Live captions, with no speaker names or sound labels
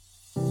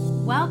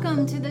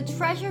Welcome to the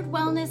Treasured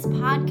Wellness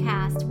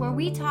Podcast, where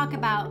we talk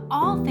about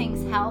all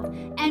things health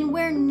and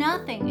where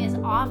nothing is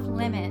off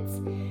limits.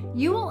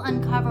 You will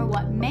uncover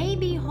what may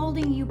be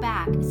holding you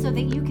back so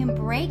that you can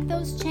break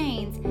those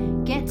chains,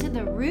 get to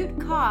the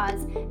root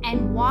cause,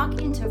 and walk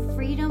into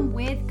freedom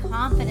with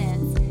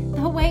confidence,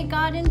 the way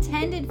God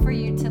intended for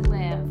you to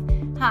live.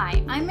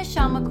 Hi, I'm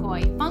Michelle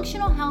McCoy,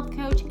 functional health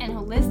coach and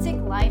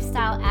holistic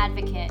lifestyle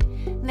advocate.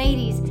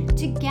 Ladies,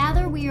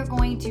 together we are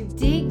going to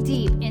dig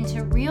deep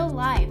into real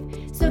life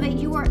so that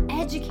you are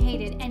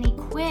educated and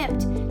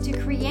equipped to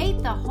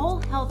create the whole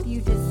health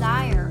you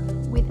desire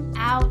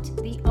without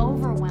the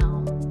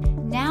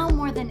overwhelm. Now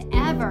more than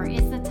ever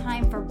is the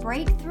time for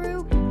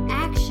breakthrough,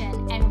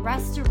 action, and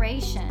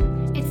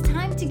restoration. It's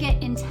time to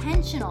get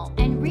intentional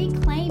and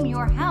reclaim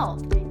your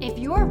health. If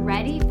you're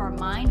ready for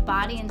mind,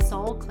 body, and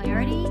soul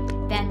clarity,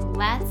 then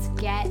let's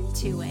get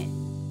to it.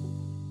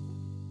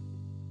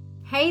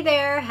 Hey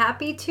there,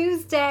 happy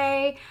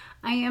Tuesday.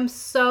 I am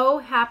so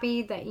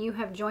happy that you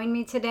have joined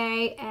me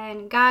today.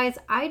 And guys,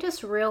 I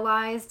just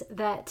realized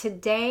that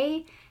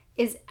today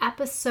is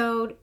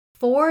episode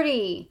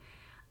 40.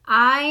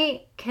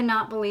 I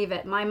cannot believe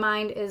it. My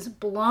mind is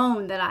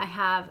blown that I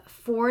have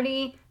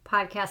 40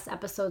 podcast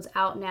episodes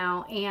out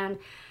now. And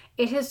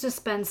it has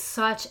just been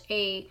such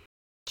a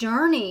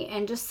journey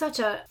and just such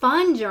a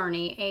fun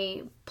journey,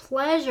 a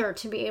pleasure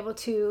to be able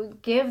to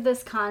give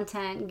this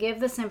content, give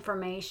this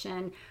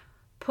information,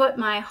 put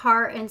my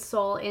heart and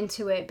soul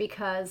into it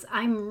because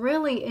I'm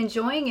really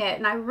enjoying it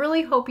and I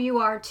really hope you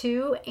are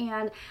too.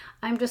 And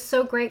I'm just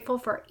so grateful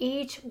for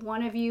each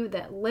one of you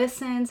that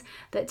listens,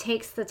 that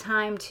takes the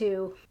time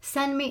to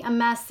send me a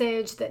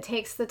message, that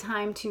takes the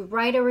time to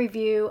write a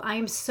review. I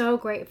am so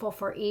grateful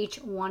for each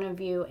one of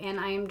you and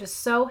I am just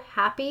so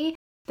happy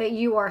that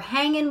you are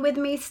hanging with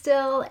me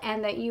still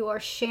and that you are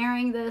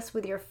sharing this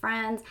with your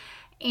friends.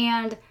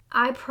 And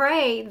I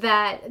pray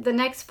that the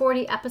next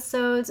 40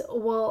 episodes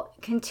will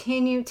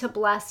continue to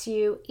bless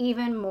you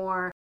even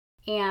more.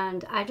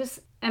 And I just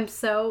am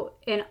so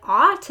in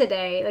awe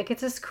today. Like,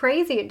 it's just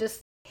crazy. It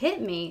just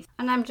hit me.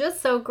 And I'm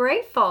just so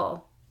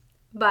grateful.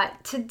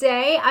 But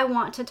today I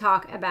want to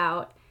talk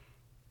about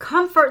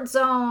comfort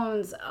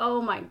zones.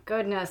 Oh my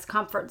goodness,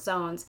 comfort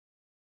zones.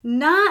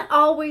 Not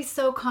always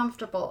so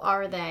comfortable,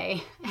 are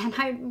they? And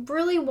I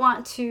really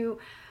want to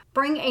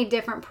bring a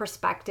different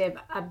perspective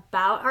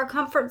about our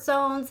comfort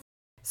zones.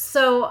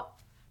 So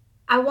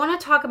I want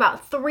to talk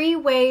about 3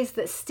 ways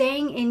that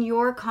staying in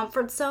your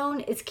comfort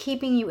zone is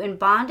keeping you in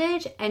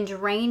bondage and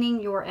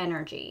draining your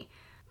energy.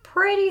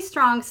 Pretty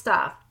strong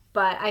stuff,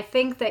 but I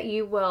think that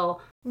you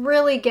will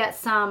really get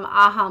some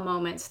aha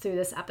moments through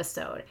this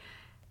episode.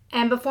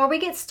 And before we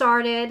get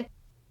started,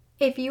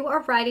 if you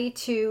are ready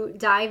to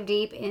dive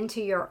deep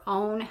into your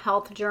own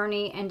health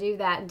journey and do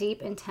that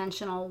deep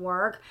intentional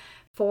work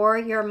for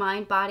your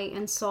mind, body,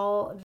 and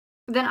soul,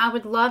 then I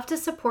would love to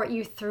support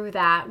you through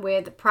that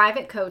with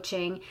private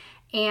coaching.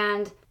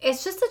 And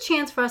it's just a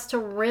chance for us to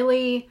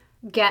really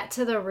get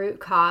to the root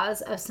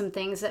cause of some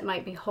things that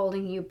might be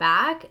holding you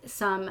back,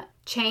 some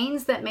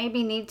chains that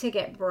maybe need to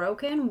get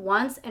broken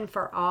once and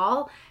for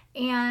all.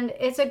 And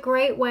it's a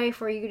great way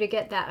for you to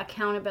get that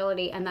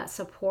accountability and that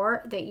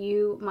support that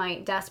you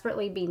might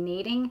desperately be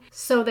needing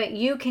so that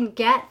you can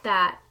get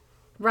that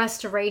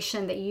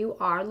restoration that you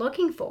are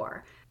looking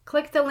for.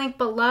 Click the link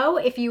below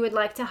if you would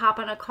like to hop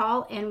on a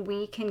call and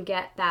we can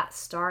get that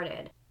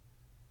started.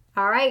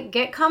 All right,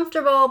 get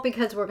comfortable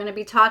because we're going to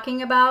be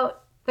talking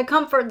about the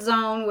comfort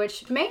zone,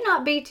 which may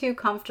not be too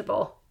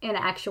comfortable in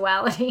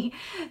actuality.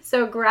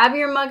 So grab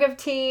your mug of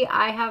tea.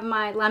 I have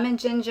my lemon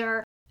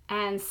ginger.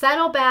 And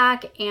settle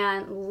back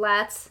and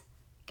let's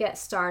get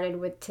started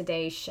with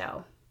today's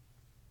show.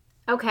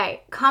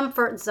 Okay,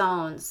 comfort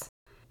zones.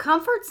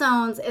 Comfort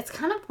zones, it's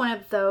kind of one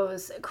of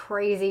those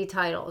crazy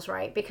titles,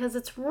 right? Because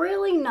it's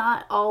really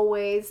not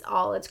always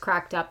all it's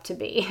cracked up to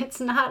be. It's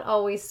not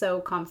always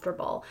so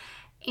comfortable.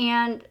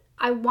 And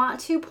I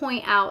want to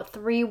point out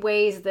 3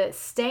 ways that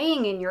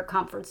staying in your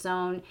comfort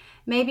zone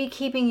may be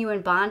keeping you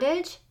in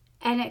bondage,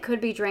 and it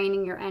could be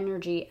draining your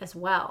energy as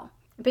well.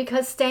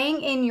 Because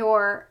staying in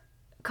your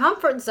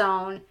comfort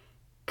zone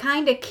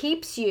kind of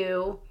keeps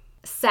you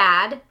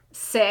sad,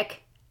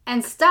 sick,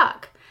 and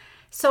stuck.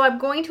 So I'm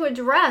going to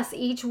address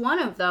each one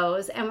of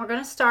those, and we're going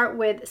to start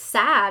with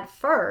sad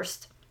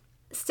first.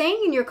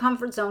 Staying in your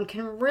comfort zone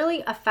can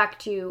really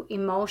affect you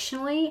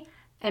emotionally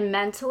and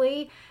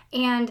mentally,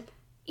 and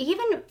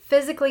even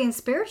physically and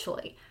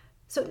spiritually.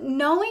 So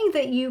knowing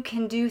that you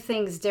can do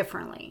things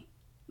differently,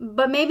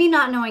 but maybe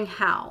not knowing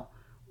how,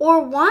 or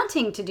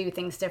wanting to do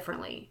things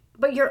differently,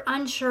 but you're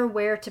unsure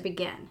where to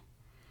begin.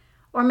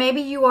 Or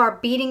maybe you are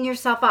beating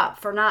yourself up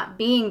for not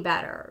being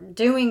better,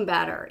 doing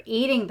better,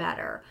 eating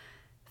better.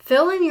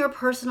 Fill in your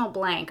personal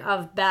blank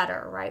of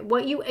better, right?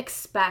 What you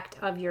expect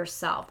of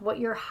yourself, what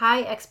your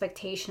high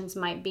expectations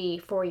might be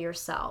for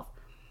yourself.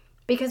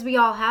 Because we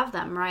all have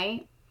them,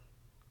 right?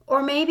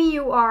 Or maybe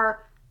you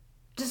are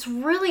just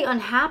really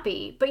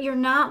unhappy, but you're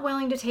not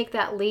willing to take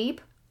that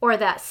leap or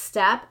that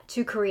step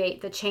to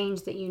create the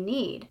change that you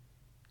need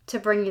to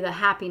bring you the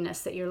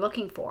happiness that you're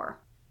looking for.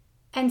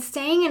 And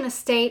staying in a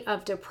state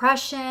of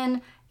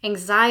depression,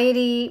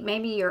 anxiety,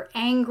 maybe you're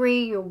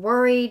angry, you're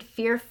worried,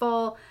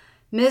 fearful,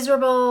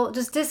 miserable,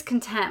 just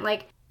discontent.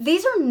 Like,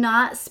 these are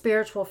not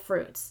spiritual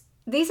fruits.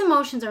 These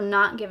emotions are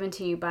not given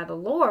to you by the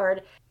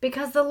Lord,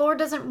 because the Lord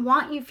doesn't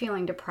want you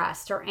feeling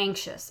depressed or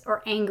anxious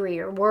or angry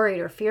or worried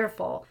or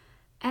fearful.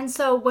 And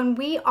so when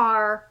we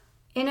are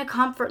in a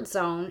comfort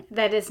zone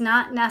that is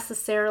not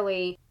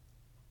necessarily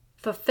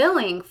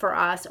fulfilling for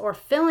us or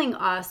filling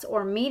us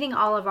or meeting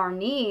all of our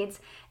needs,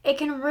 it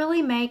can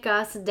really make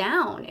us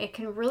down. It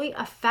can really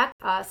affect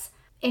us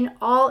in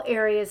all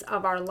areas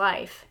of our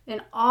life,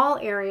 in all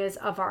areas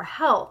of our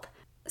health.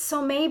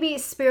 So maybe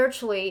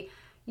spiritually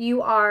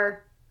you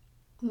are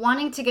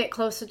wanting to get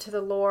closer to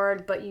the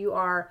Lord, but you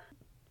are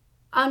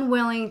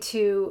unwilling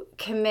to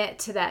commit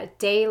to that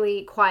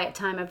daily quiet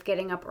time of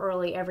getting up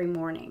early every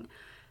morning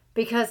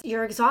because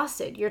you're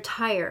exhausted, you're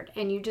tired,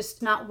 and you're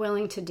just not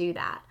willing to do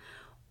that.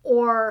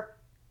 Or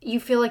you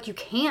feel like you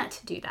can't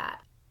do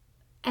that.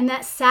 And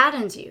that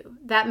saddens you.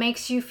 That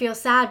makes you feel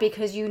sad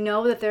because you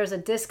know that there's a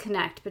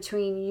disconnect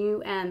between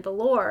you and the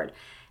Lord.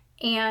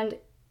 And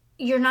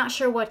you're not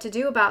sure what to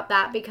do about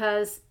that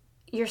because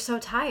you're so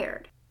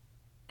tired.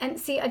 And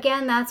see,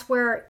 again, that's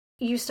where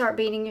you start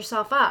beating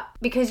yourself up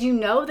because you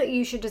know that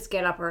you should just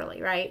get up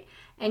early, right?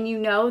 And you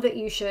know that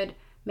you should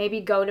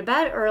maybe go to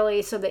bed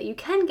early so that you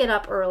can get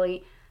up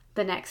early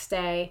the next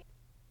day.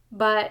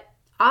 But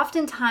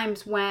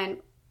oftentimes when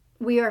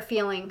we are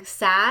feeling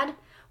sad,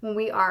 when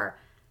we are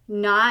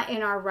not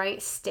in our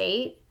right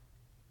state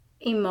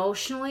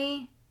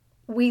emotionally,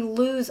 we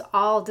lose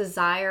all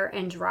desire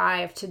and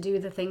drive to do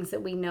the things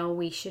that we know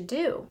we should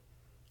do.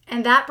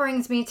 And that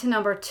brings me to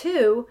number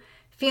 2,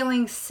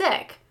 feeling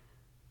sick.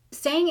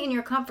 Staying in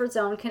your comfort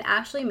zone can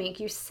actually make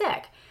you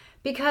sick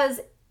because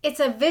it's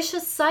a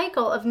vicious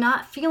cycle of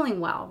not feeling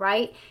well,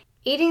 right?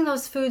 Eating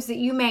those foods that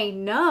you may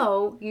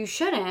know you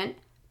shouldn't,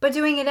 but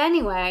doing it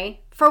anyway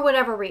for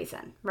whatever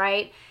reason,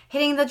 right?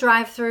 Hitting the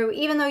drive-thru,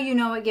 even though you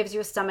know it gives you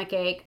a stomach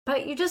ache,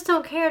 but you just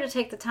don't care to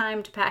take the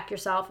time to pack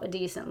yourself a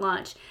decent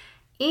lunch,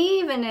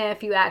 even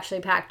if you actually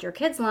packed your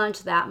kids'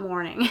 lunch that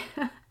morning.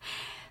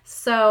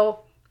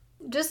 So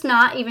just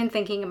not even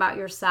thinking about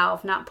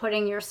yourself, not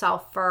putting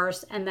yourself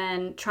first, and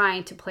then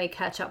trying to play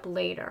catch up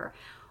later.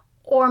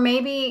 Or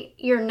maybe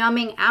you're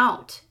numbing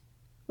out,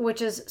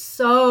 which is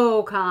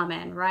so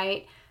common,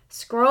 right?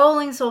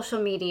 Scrolling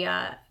social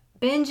media,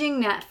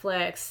 binging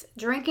Netflix,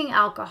 drinking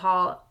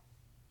alcohol,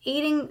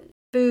 eating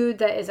food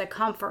that is a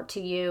comfort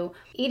to you,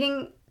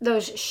 eating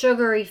those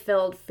sugary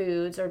filled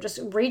foods, or just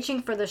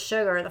reaching for the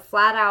sugar, the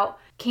flat out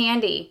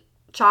candy,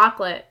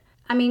 chocolate.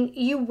 I mean,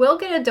 you will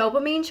get a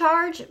dopamine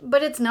charge,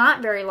 but it's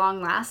not very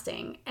long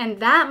lasting. And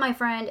that, my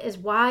friend, is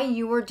why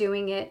you are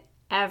doing it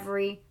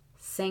every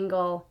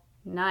single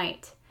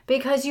night.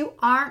 Because you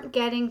aren't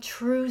getting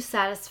true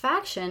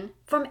satisfaction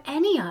from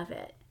any of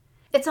it.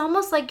 It's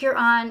almost like you're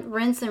on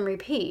rinse and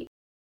repeat.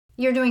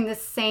 You're doing the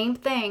same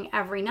thing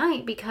every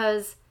night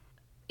because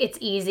it's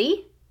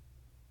easy,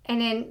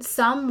 and in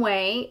some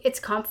way it's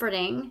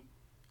comforting,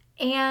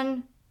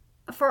 and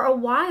for a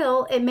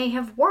while it may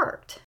have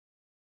worked.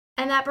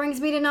 And that brings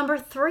me to number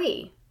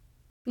 3.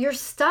 You're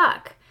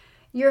stuck.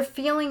 You're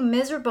feeling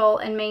miserable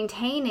and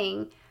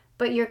maintaining,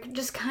 but you're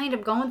just kind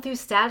of going through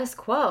status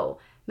quo.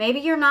 Maybe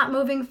you're not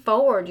moving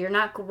forward. You're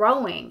not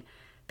growing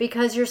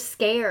because you're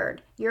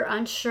scared. You're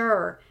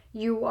unsure.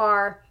 You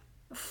are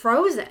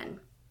frozen.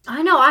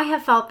 I know I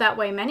have felt that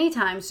way many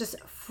times, just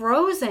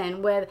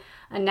frozen with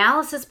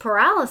analysis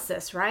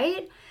paralysis,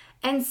 right?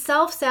 And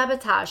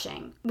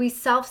self-sabotaging. We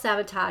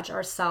self-sabotage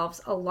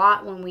ourselves a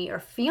lot when we are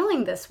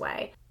feeling this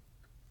way.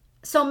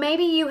 So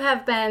maybe you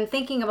have been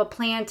thinking of a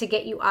plan to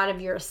get you out of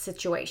your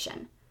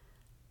situation,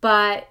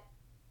 but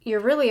you're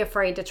really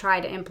afraid to try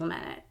to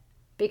implement it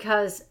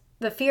because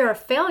the fear of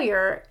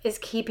failure is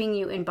keeping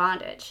you in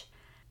bondage.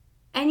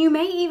 And you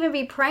may even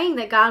be praying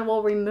that God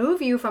will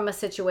remove you from a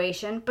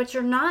situation, but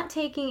you're not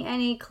taking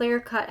any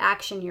clear-cut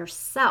action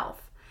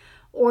yourself,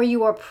 or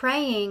you are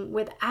praying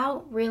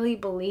without really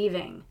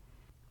believing.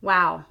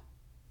 Wow,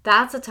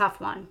 that's a tough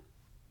one.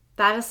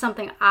 That is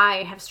something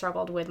I have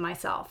struggled with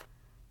myself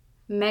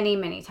many,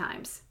 many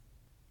times.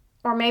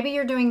 Or maybe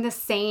you're doing the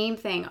same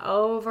thing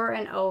over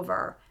and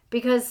over,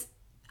 because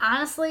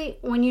honestly,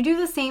 when you do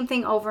the same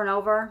thing over and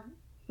over,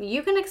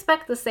 you can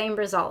expect the same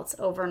results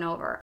over and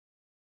over.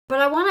 But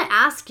I want to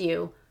ask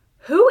you,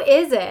 who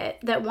is it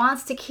that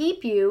wants to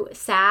keep you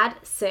sad,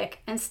 sick,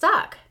 and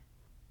stuck?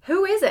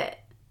 Who is it?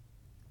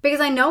 Because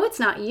I know it's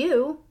not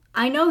you.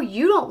 I know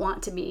you don't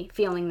want to be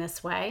feeling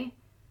this way.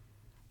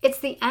 It's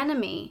the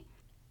enemy.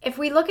 If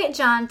we look at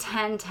John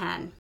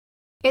 10:10,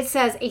 it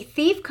says, "A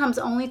thief comes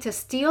only to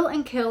steal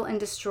and kill and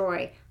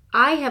destroy.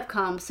 I have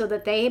come so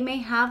that they may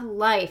have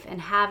life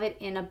and have it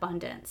in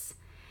abundance."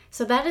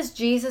 So that is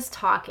Jesus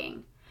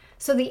talking.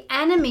 So the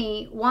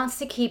enemy wants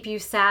to keep you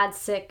sad,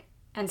 sick,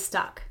 and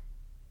stuck.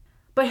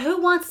 But who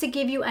wants to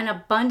give you an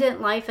abundant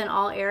life in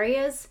all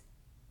areas?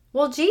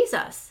 Well,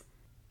 Jesus.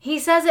 He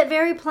says it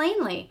very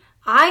plainly.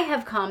 I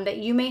have come that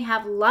you may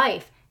have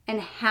life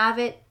and have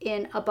it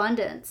in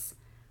abundance.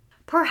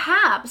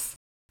 Perhaps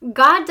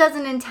God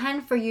doesn't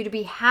intend for you to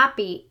be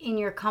happy in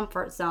your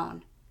comfort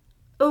zone.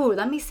 Ooh,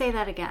 let me say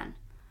that again.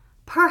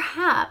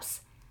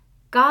 Perhaps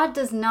God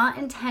does not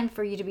intend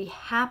for you to be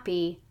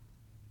happy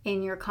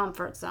in your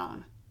comfort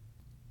zone.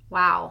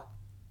 Wow.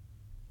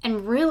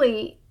 And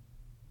really,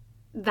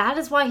 that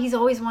is why he's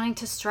always wanting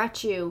to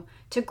stretch you,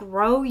 to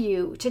grow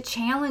you, to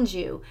challenge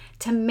you,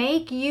 to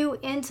make you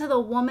into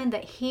the woman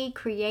that he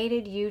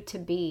created you to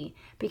be,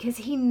 because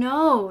he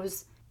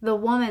knows the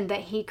woman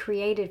that he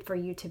created for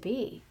you to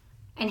be,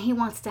 and he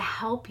wants to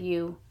help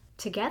you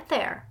to get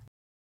there.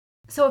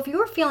 So if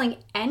you're feeling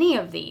any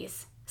of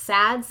these,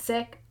 sad,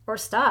 sick, or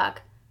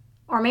stuck,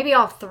 or maybe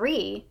all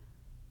three,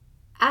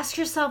 ask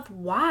yourself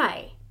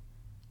why.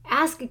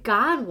 Ask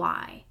God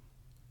why.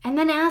 And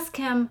then ask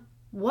him,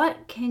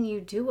 what can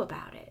you do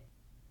about it?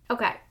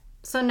 Okay,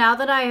 so now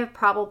that I have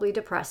probably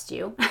depressed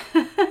you,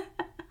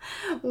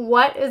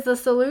 what is the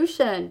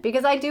solution?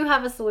 Because I do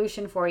have a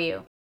solution for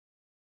you.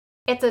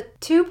 It's a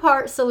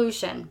two-part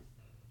solution.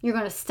 You're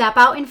going to step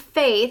out in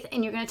faith,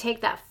 and you're going to take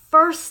that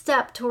first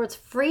step towards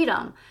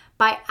freedom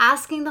by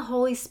asking the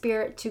Holy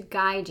Spirit to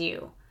guide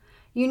you.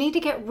 You need to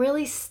get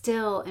really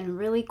still and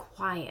really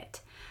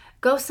quiet.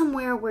 Go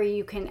somewhere where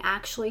you can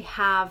actually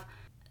have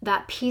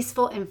that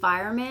peaceful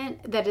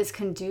environment that is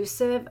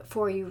conducive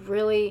for you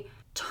really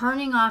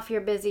turning off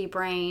your busy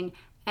brain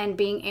and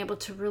being able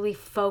to really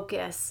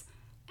focus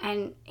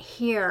and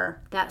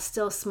hear that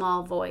still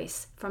small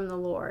voice from the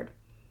Lord.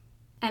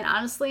 And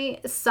honestly,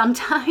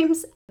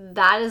 sometimes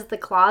that is the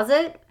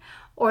closet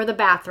or the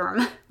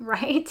bathroom,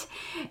 right?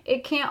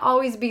 It can't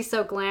always be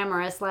so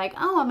glamorous like,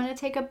 oh, I'm going to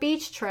take a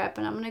beach trip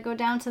and I'm going to go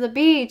down to the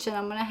beach and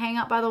I'm going to hang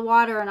out by the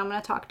water and I'm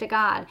going to talk to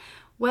God.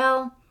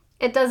 Well,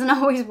 it doesn't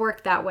always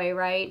work that way,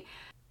 right?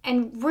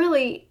 And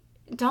really,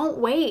 don't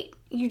wait.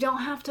 You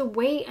don't have to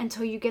wait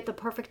until you get the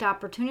perfect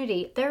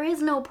opportunity. There is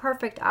no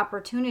perfect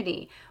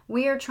opportunity.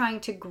 We are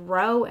trying to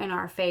grow in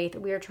our faith.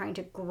 We are trying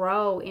to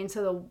grow into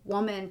the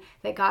woman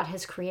that God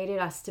has created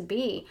us to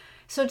be.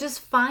 So just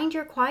find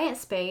your quiet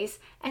space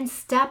and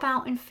step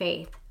out in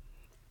faith.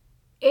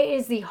 It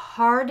is the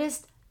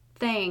hardest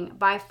thing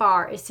by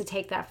far is to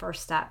take that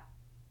first step.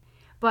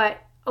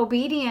 But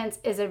obedience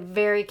is a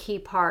very key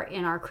part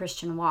in our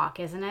Christian walk,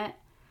 isn't it?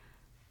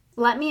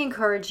 Let me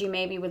encourage you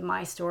maybe with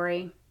my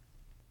story.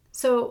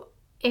 So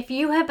if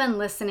you have been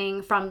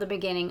listening from the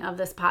beginning of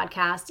this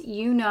podcast,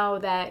 you know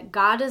that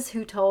God is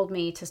who told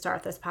me to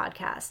start this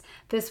podcast.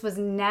 This was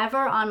never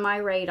on my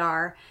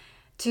radar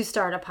to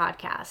start a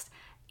podcast.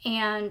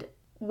 And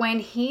when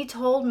he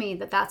told me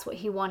that that's what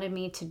he wanted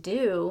me to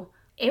do,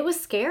 it was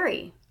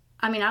scary.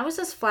 I mean, I was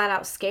just flat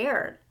out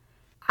scared.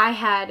 I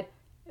had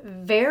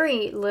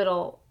very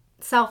little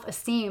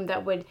self-esteem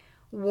that would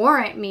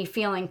warrant me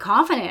feeling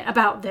confident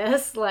about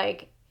this.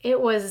 Like,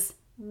 it was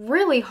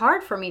really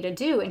hard for me to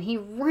do, and he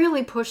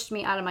really pushed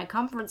me out of my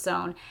comfort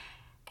zone.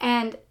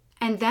 And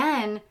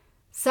then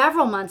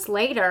several months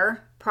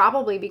later,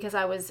 probably because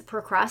I was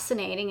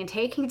procrastinating and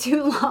taking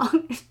too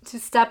long to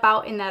step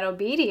out in that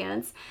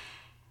obedience,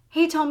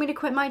 he told me to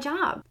quit my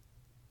job.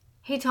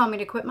 He told me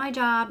to quit my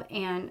job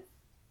and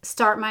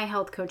start my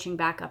health coaching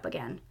back up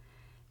again,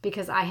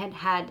 because I had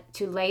had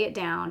to lay it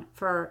down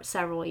for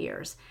several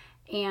years.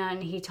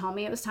 And he told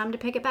me it was time to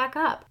pick it back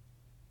up.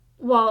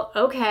 Well,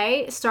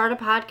 okay, start a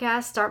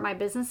podcast, start my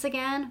business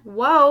again.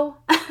 Whoa,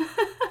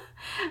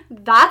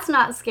 that's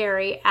not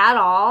scary at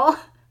all.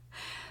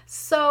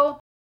 So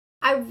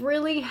I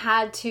really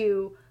had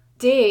to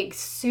dig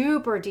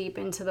super deep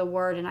into the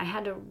word, and I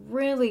had to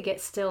really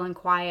get still and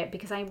quiet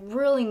because I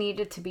really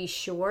needed to be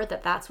sure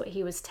that that's what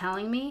he was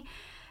telling me.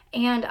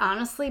 And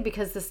honestly,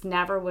 because this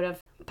never would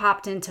have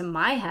popped into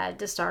my head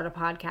to start a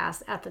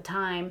podcast at the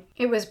time,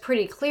 it was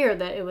pretty clear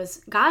that it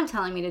was God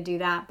telling me to do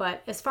that.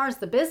 But as far as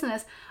the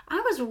business, I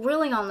was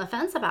really on the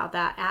fence about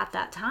that at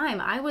that time.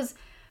 I was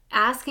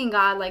asking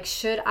God, like,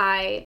 should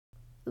I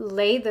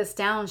lay this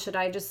down?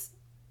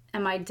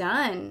 Am I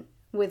done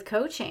with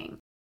coaching?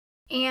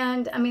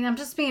 And I mean, I'm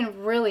just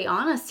being really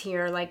honest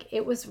here. Like,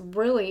 it was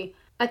really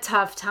a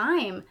tough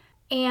time.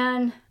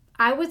 And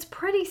I was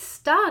pretty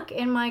stuck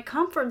in my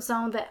comfort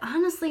zone that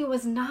honestly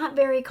was not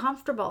very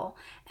comfortable.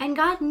 And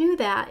God knew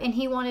that, and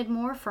he wanted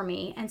more for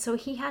me. And so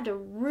he had to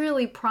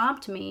really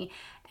prompt me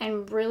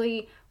and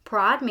really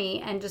prod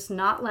me and just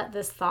not let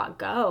this thought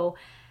go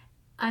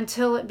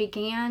until it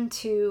began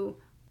to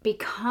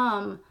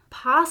become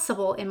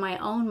possible in my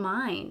own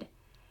mind.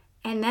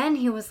 And then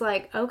he was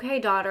like, okay,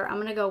 daughter, I'm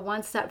going to go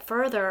one step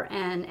further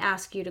and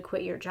ask you to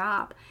quit your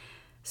job.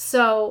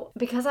 So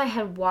because I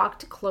had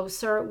walked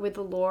closer with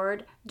the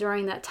Lord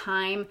during that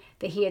time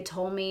that he had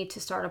told me to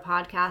start a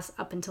podcast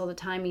up until the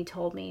time he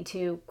told me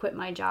to quit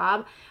my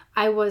job,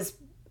 I was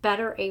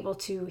better able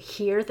to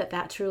hear that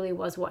that truly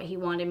was what he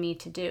wanted me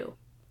to do.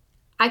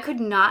 I could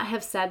not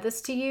have said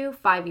this to you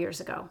 5 years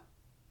ago.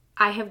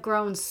 I have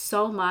grown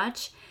so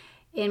much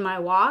in my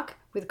walk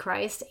with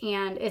Christ,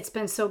 and it's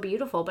been so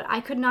beautiful, but I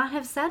could not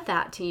have said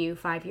that to you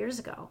 5 years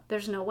ago.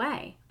 There's no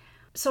way.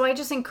 So I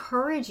just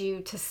encourage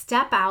you to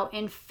step out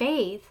in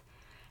faith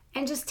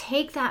and just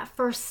take that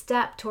first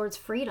step towards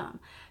freedom,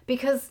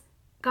 because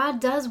God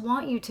does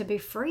want you to be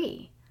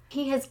free.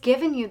 He has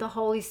given you the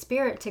Holy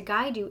Spirit to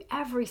guide you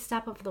every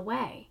step of the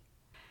way.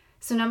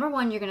 So number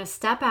one, you're going to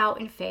step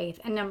out in faith.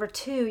 And number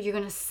two, you're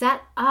going to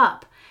set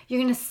up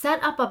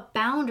a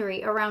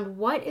boundary around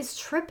what is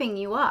tripping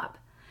you up.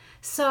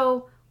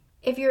 So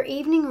if your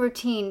evening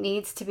routine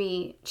needs to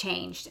be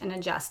changed and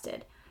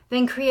adjusted,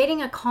 then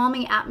creating a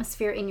calming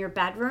atmosphere in your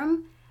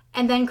bedroom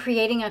and then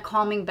creating a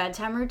calming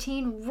bedtime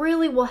routine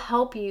really will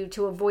help you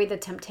to avoid the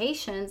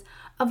temptations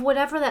of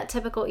whatever that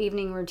typical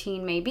evening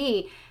routine may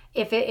be.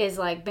 If it is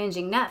like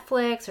binging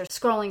Netflix or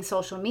scrolling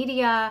social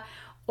media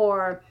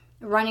or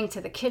running to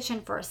the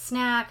kitchen for a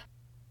snack.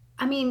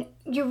 I mean,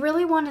 you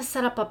really want to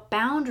set up a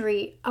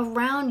boundary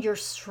around your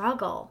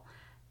struggle.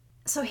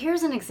 So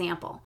here's an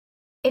example.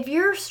 If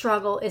your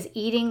struggle is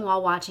eating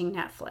while watching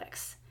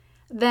Netflix,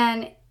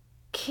 then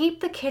keep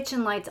the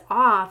kitchen lights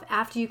off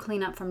after you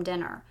clean up from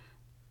dinner.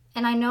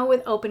 And I know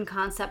with open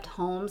concept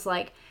homes,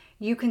 like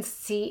you can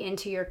see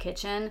into your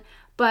kitchen,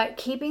 but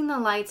keeping the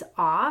lights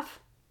off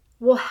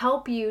will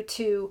help you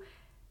to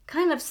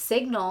kind of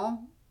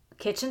signal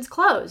kitchen's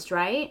closed,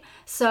 right?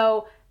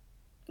 So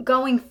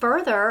going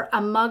further,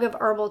 a mug of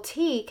herbal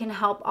tea can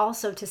help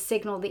also to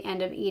signal the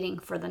end of eating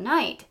for the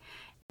night.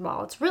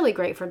 Well, it's really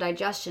great for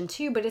digestion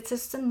too, but it's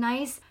just a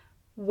nice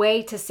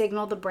way to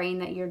signal the brain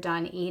that you're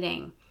done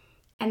eating.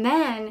 And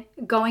then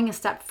going a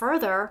step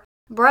further,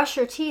 brush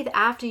your teeth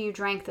after you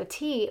drank the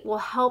tea will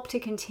help to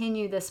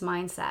continue this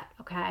mindset,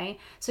 okay?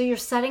 So you're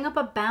setting up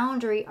a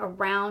boundary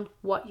around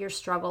what your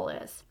struggle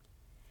is.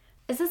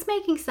 Is this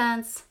making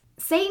sense?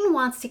 Satan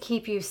wants to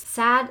keep you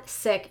sad,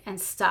 sick, and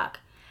stuck.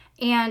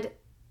 And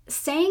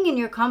staying in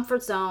your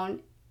comfort zone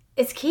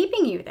is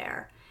keeping you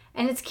there.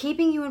 And it's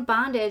keeping you in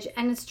bondage,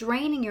 and it's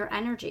draining your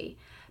energy.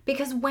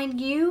 Because when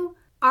you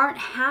aren't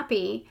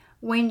happy,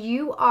 when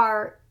you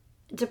are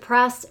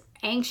depressed,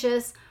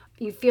 anxious,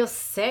 you feel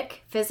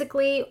sick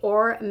physically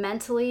or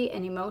mentally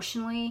and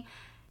emotionally,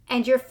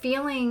 and you're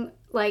feeling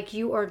like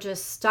you are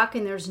just stuck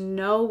and there's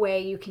no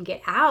way you can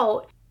get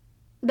out,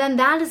 then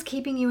that is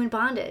keeping you in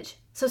bondage.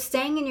 So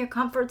staying in your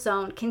comfort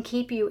zone can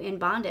keep you in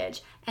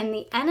bondage. And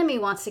the enemy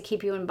wants to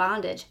keep you in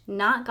bondage,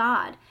 not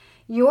God.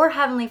 Your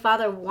Heavenly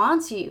Father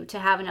wants you to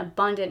have an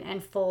abundant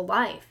and full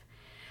life.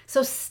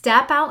 So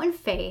step out in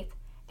faith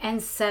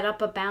and set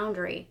up a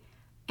boundary.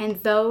 And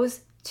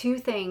those two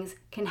things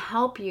can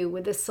help you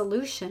with the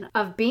solution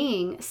of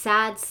being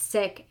sad,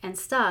 sick, and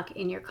stuck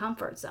in your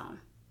comfort zone.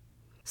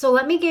 So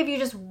let me give you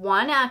just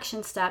one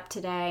action step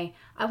today.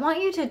 I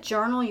want you to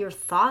journal your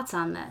thoughts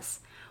on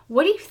this.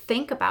 What do you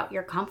think about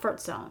your comfort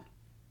zone?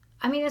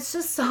 I mean, it's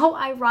just so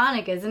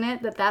ironic, isn't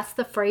it, that that's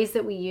the phrase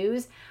that we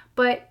use?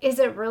 But is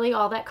it really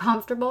all that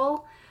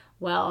comfortable?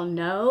 Well,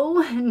 no,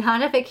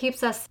 not if it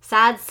keeps us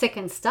sad, sick,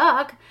 and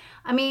stuck.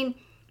 I mean,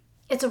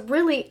 it's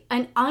really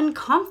an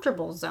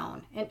uncomfortable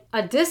zone,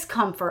 a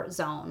discomfort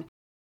zone.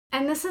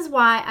 And this is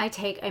why I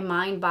take a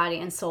mind, body,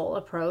 and soul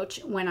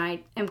approach when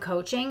I am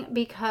coaching,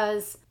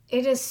 because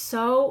it is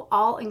so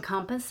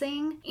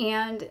all-encompassing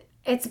and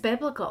it's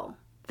biblical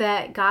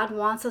that God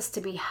wants us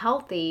to be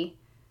healthy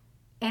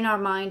in our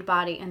mind,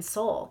 body, and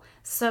soul.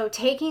 So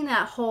taking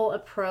that whole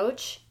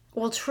approach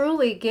will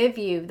truly give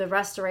you the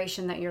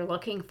restoration that you're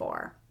looking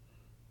for.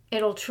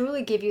 It'll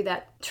truly give you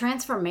that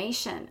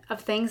transformation of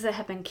things that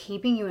have been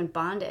keeping you in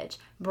bondage,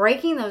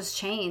 breaking those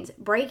chains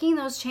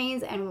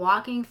and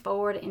walking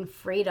forward in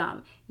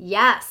freedom.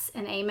 Yes,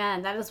 and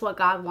amen. That is what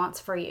God wants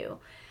for you.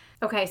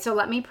 Okay, so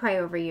let me pray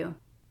over you.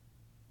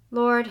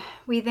 Lord,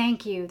 we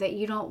thank you that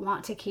you don't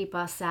want to keep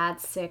us sad,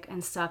 sick,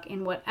 and stuck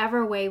in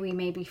whatever way we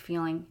may be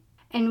feeling.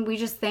 And we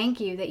just thank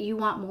you that you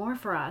want more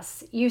for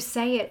us. You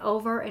say it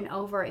over and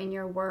over in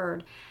your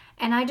word.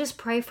 And I just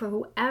pray for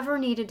whoever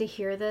needed to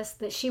hear this,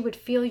 that she would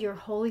feel your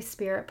Holy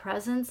Spirit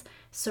presence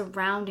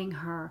surrounding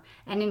her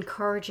and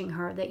encouraging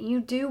her, that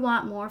you do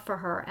want more for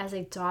her as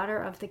a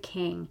daughter of the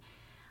King.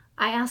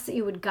 I ask that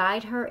you would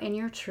guide her in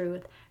your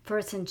truth, for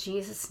it's in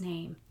Jesus'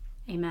 name.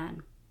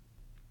 Amen.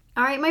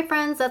 All right, my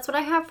friends, that's what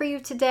I have for you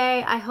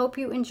today. I hope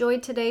you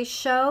enjoyed today's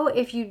show.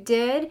 If you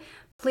did,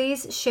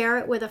 please share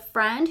it with a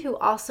friend who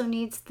also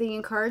needs the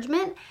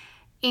encouragement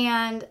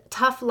and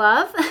tough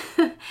love.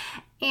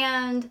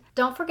 And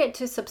don't forget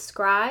to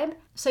subscribe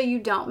so you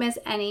don't miss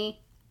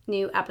any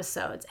new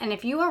episodes. And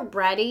if you are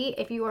ready,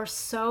 if you are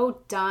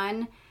so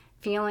done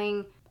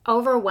feeling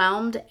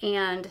overwhelmed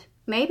and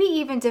maybe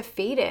even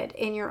defeated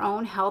in your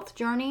own health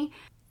journey,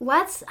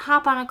 let's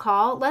hop on a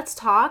call, let's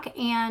talk,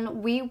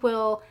 and we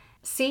will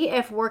see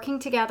if working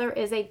together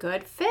is a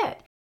good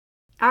fit.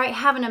 All right,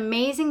 have an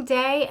amazing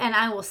day, and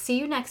I will see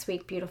you next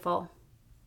week, beautiful.